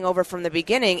this thing over from the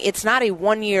beginning. It's not a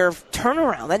 1-year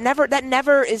turnaround. That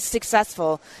never is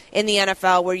successful in the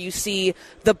NFL, where you see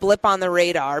the blip on the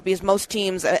radar, because most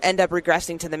teams end up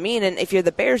regressing to the mean. And if you're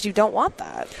the Bears, you don't want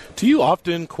that. Do you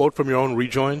often quote from your own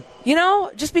rejoin?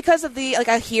 Just because of the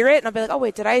I hear it and I'll be like, oh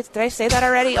wait, did I say that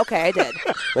already? Okay, I did.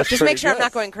 Just make sure I'm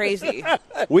not going crazy.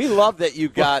 We love that you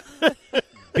got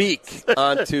Beak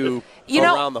onto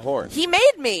Around the Horn. He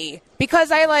made me,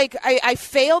 because I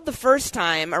failed the first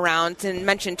time around and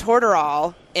mentioned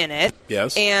Tortorall in it.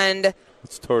 Yes. And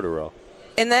it's Tortorall.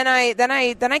 And then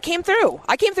I came through.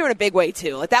 I came through in a big way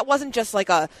too. That wasn't just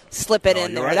a slip it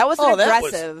in there. Right. That was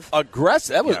aggressive. That was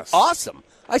aggressive. That was awesome.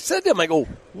 I said to him, I go,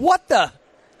 what the?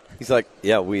 He's like,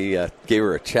 yeah, we gave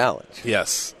her a challenge.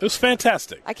 Yes. It was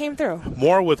fantastic. I came through.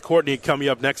 More with Courtney coming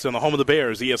up next on the home of the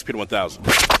Bears, ESPN 1000.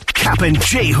 Cap and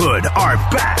J Hood are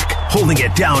back, holding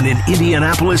it down in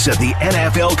Indianapolis at the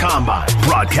NFL Combine.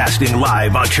 Broadcasting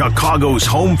live on Chicago's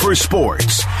home for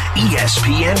sports,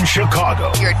 ESPN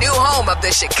Chicago. Your new home of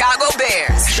the Chicago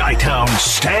Bears. Chi-Town,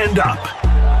 stand up.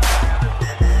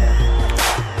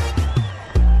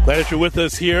 Glad that you're with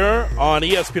us here on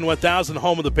ESPN 1000,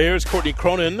 home of the Bears. Courtney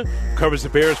Cronin covers the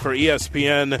Bears for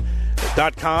ESPN.com,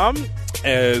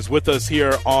 is with us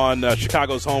here on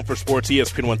Chicago's home for sports,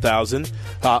 ESPN 1000.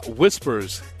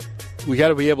 Whispers. We got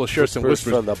to be able to share some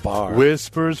whispers. From the bar.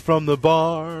 Whispers from the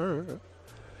bar.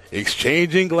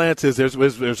 Exchanging glances. There's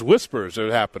whispers that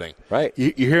are happening. Right.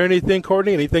 You hear anything,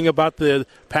 Courtney? Anything about the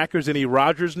Packers? Any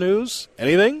Rodgers news?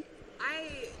 Anything?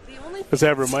 Let's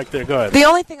have her mic there. Go ahead. The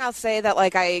only thing I'll say that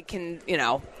I can,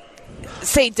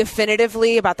 say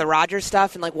definitively about the Rodgers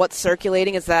stuff and what's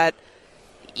circulating is that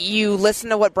you listen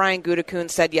to what Brian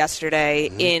Gutekunst said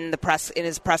yesterday in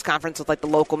his press conference with the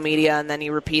local media, and then he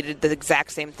repeated the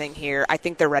exact same thing here. I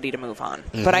think they're ready to move on.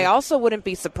 But I also wouldn't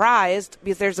be surprised,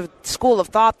 because there's a school of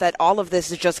thought that all of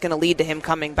this is just going to lead to him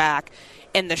coming back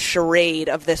and the charade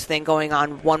of this thing going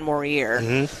on one more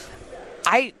year.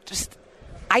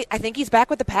 I think he's back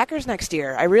with the Packers next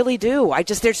year. I really do.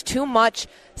 There's too much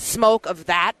smoke of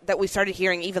that we started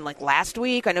hearing even last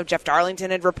week. I know Jeff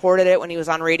Darlington had reported it when he was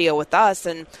on radio with us,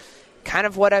 and kind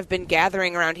of what I've been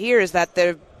gathering around here is that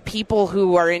the people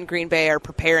who are in Green Bay are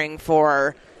preparing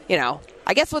for, I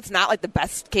guess what's not the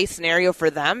best case scenario for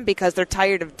them, because they're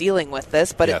tired of dealing with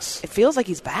this, but it feels like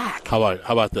he's back. How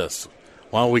about this?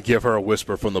 Why don't we give her a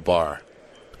whisper from the bar?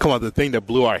 Come on, the thing that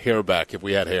blew our hair back if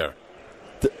we had hair.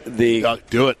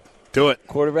 Do it.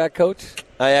 Quarterback coach?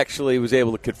 I actually was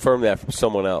able to confirm that from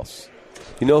someone else.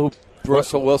 You know who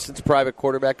Russell Wilson's private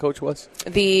quarterback coach was?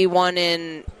 The one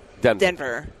in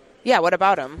Denver. Yeah, what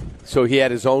about him? So he had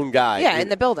his own guy. Yeah, in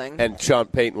the building. And Sean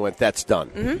Payton went, that's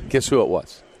done. Guess who it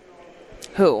was?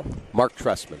 Who? Mark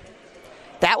Trestman.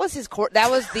 That was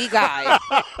that was the guy.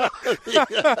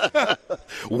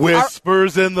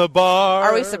 Whispers in the bar.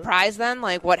 Are we surprised then?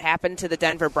 Like what happened to the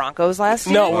Denver Broncos last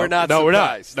year? No, we're not. No,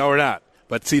 surprised. we're not.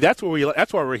 But see, that's what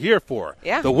we're here for.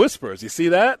 Yeah. The whispers. You see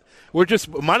that? We're just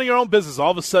minding our own business.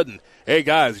 All of a sudden, hey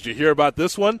guys, did you hear about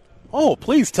this one? Oh,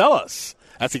 please tell us.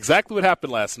 That's exactly what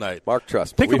happened last night. Mark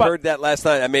Trustman. We heard that last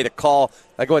night. I made a call.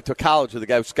 I went to college with a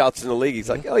guy who scouts in the league. He's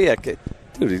like, oh, yeah, dude.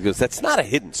 He goes, that's not a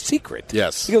hidden secret.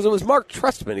 Yes. He goes, it was Mark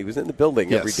Trustman. He was in the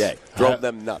building every day. Drove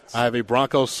them nuts. I have a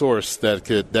Broncos source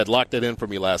that locked it in for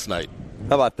me last night.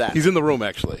 How about that? He's in the room,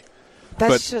 actually.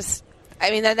 That's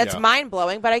that's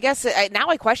mind-blowing. But I guess now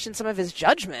I question some of his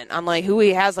judgment on like who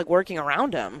he has like working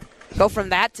around him. Go from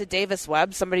that to Davis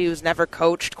Webb, somebody who's never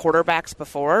coached quarterbacks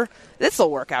before. This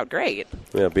will work out great.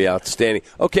 It'll be outstanding.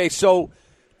 Okay, so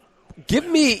give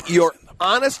me your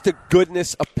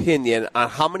honest-to-goodness opinion on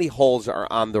how many holes are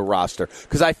on the roster.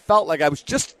 Because I felt like I was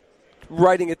just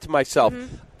writing it to myself.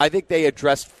 Mm-hmm. I think they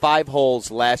addressed 5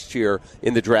 holes last year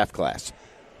in the draft class.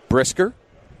 Brisker,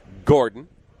 Gordon,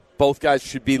 both guys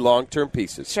should be long-term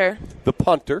pieces. Sure. The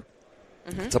punter.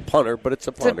 Mm-hmm. It's a punter, but it's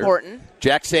a punter. It's important.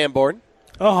 Jack Sanborn.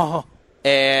 Oh.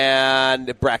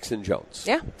 And Braxton Jones.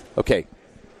 Yeah. Okay.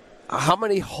 How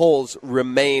many holes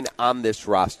remain on this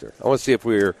roster? I want to see if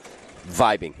we're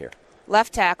vibing here.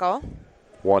 Left tackle.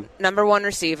 1. Number 1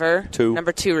 receiver. 2.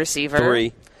 Number 2 receiver.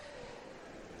 3.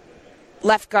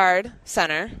 Left guard,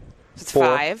 center. It's 4.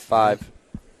 5. 5.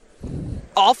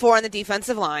 All 4 on the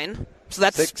defensive line. So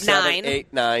that's 6, 9. 7, 8,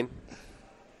 9.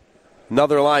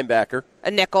 Another linebacker.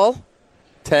 A nickel.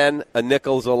 10. A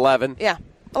nickel's 11. Yeah,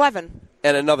 11.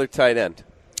 And another tight end.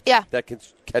 Yeah. That can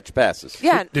catch passes.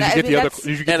 Yeah. Did you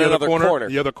get the other corner?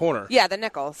 The other corner. Yeah, the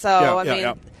nickel. So,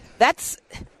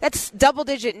 that's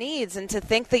double-digit needs, and to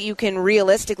think that you can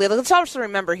realistically – let's also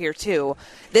remember here, too,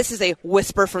 this is a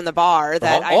whisper from the bar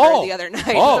that I heard the other night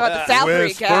about the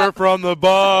salary cap. Whisper from the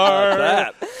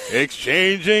bar,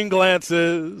 exchanging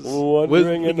glances.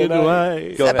 Wondering in the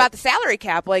night. About the salary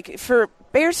cap, like, for –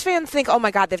 Bears fans think, oh, my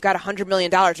God, they've got $100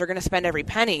 million. They're going to spend every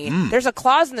penny. There's a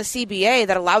clause in the CBA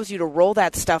that allows you to roll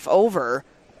that stuff over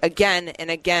again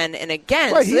and again and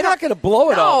again. Right, so he's not going to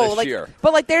blow it all this year.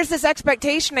 But, there's this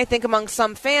expectation, I think, among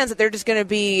some fans that they're just going to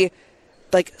be,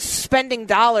 spending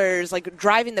dollars,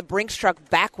 driving the Brinks truck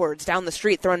backwards down the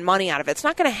street, throwing money out of it. It's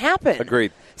not going to happen.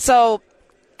 Agreed. So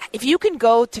if you can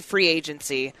go to free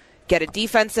agency, get a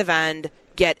defensive end,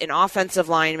 get an offensive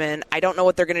lineman. I don't know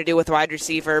what they're going to do with wide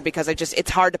receiver because it's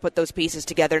hard to put those pieces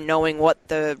together knowing what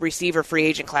the receiver free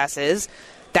agent class is.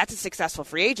 That's a successful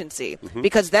free agency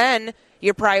because then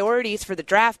your priorities for the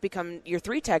draft become your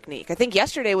 3 technique. I think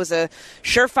yesterday was a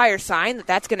surefire sign that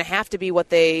that's going to have to be what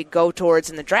they go towards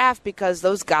in the draft because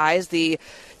those guys, the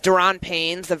Daron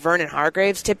Paynes, the Vernon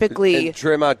Hargraves, typically... And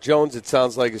Draymond Jones, it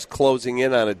sounds like, is closing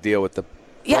in on a deal with the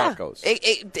Broncos. Yeah,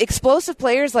 explosive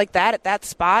players like that at that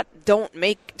spot don't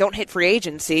hit free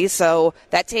agency, so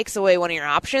that takes away one of your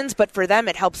options. But for them,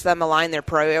 it helps them align their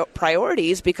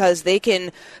priorities because they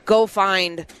can go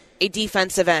find a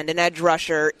defensive end, an edge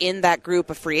rusher in that group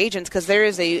of free agents because there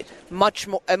is a much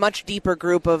deeper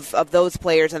group of those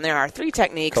players than there are 3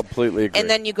 techniques. Completely agree. And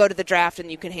then you go to the draft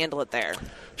and you can handle it there.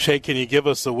 Shay, can you give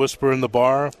us a whisper in the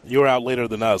bar? You were out later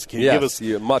than us. Can you give us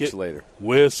much later?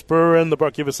 Whisper in the bar.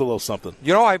 Give us a little something.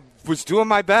 I was doing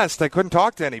my best. I couldn't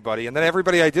talk to anybody, and then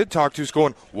everybody I did talk to is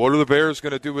going, "What are the Bears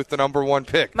going to do with the number 1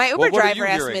 pick?" My Uber driver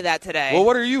asked me that today. Well,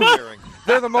 what are you hearing?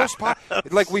 They're the most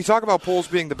we talk about polls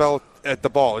being the bell at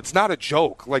the ball. It's not a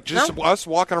joke. Us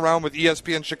walking around with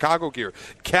ESPN Chicago gear.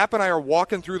 Cap and I are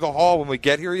walking through the hall when we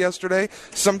get here yesterday.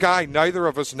 Some guy neither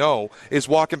of us know is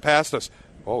walking past us.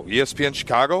 Oh, ESPN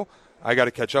Chicago? I got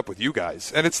to catch up with you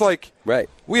guys. And it's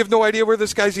we have no idea where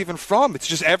this guy's even from. It's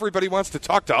just everybody wants to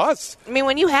talk to us. I mean,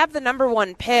 when you have the number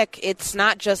 1 pick, it's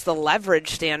not just the leverage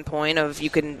standpoint of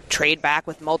you can trade back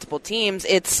with multiple teams.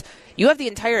 It's you have the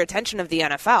entire attention of the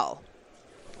NFL.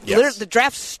 Yes. The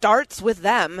draft starts with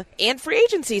them, and free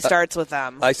agency starts with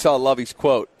them. I saw Lovey's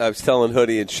quote. I was telling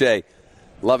Hoodie and Shay.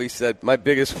 Lovey said, my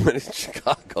biggest win in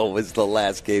Chicago was the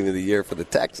last game of the year for the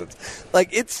Texans.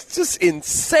 It's just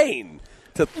insane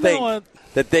to think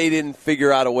that they didn't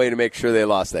figure out a way to make sure they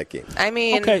lost that game. I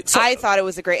mean, I thought it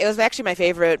was it was actually my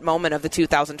favorite moment of the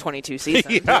 2022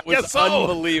 season. It was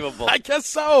unbelievable. I guess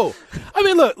so. I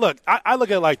mean, look, I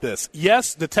look at it like this.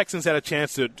 Yes, the Texans had a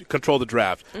chance to control the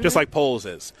draft, just like Poles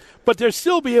is. But they'll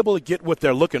still be able to get what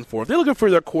they're looking for. If they're looking for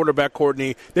their quarterback,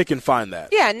 Courtney, they can find that.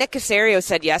 Yeah, Nick Caserio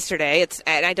said yesterday,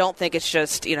 and I don't think it's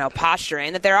just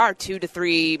posturing, that there are 2 to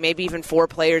 3, maybe even 4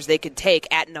 players they could take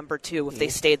at number 2 if they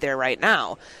stayed there right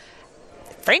now.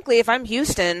 frankly, if I'm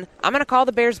Houston, I'm going to call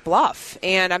the Bears bluff.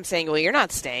 And I'm saying, well, you're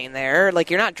not staying there. Like,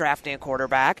 you're not drafting a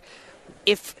quarterback.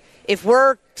 If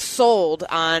we're sold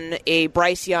on a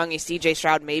Bryce Young, a C.J.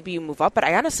 Stroud, maybe you move up. But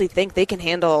I honestly think they can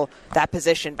handle that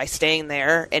position by staying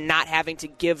there and not having to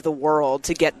give the world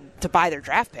to buy their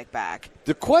draft pick back.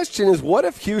 The question is, what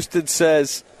if Houston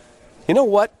says, you know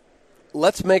what?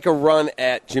 Let's make a run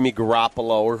at Jimmy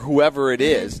Garoppolo or whoever it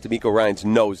is. DeMeco Ryans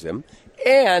knows him.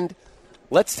 And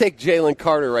let's take Jalen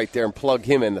Carter right there and plug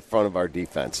him in the front of our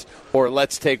defense. Or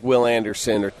let's take Will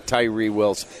Anderson or Tyree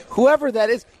Wills. Whoever that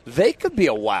is, they could be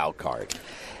a wild card.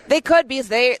 They could, because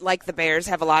they, like the Bears,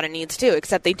 have a lot of needs too,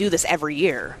 except they do this every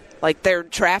year. Like, they're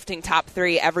drafting top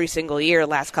 3 every single year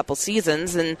last couple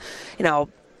seasons. And,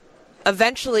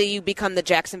 eventually you become the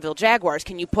Jacksonville Jaguars.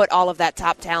 Can you put all of that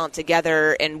top talent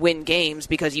together and win games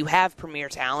because you have premier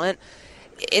talent?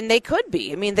 And they could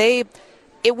be. I mean,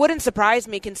 it wouldn't surprise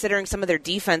me considering some of their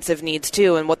defensive needs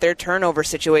too and what their turnover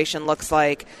situation looks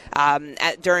like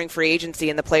during free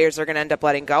agency and the players they're going to end up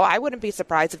letting go. I wouldn't be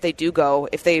surprised if they do go,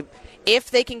 if they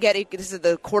can get this is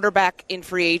the quarterback in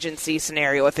free agency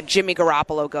scenario, if a Jimmy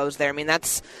Garoppolo goes there. I mean, I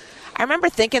remember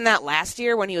thinking that last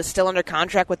year when he was still under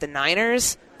contract with the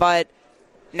Niners, but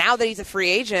now that he's a free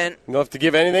agent, you don't have to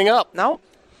give anything up. No.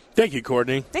 Thank you,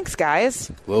 Courtney. Thanks,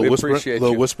 guys. Little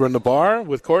whisper in the bar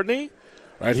with Courtney.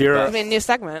 Right here. I mean, new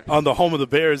segment. On the home of the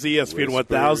Bears, ESPN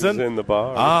 1000. In the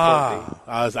bar.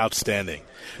 That was outstanding.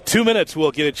 2 minutes, we'll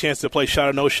get a chance to play Shot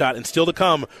or No Shot. And still to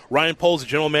come, Ryan Poles, the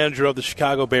general manager of the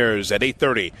Chicago Bears, at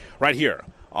 8:30, right here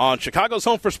on Chicago's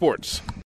Home for Sports.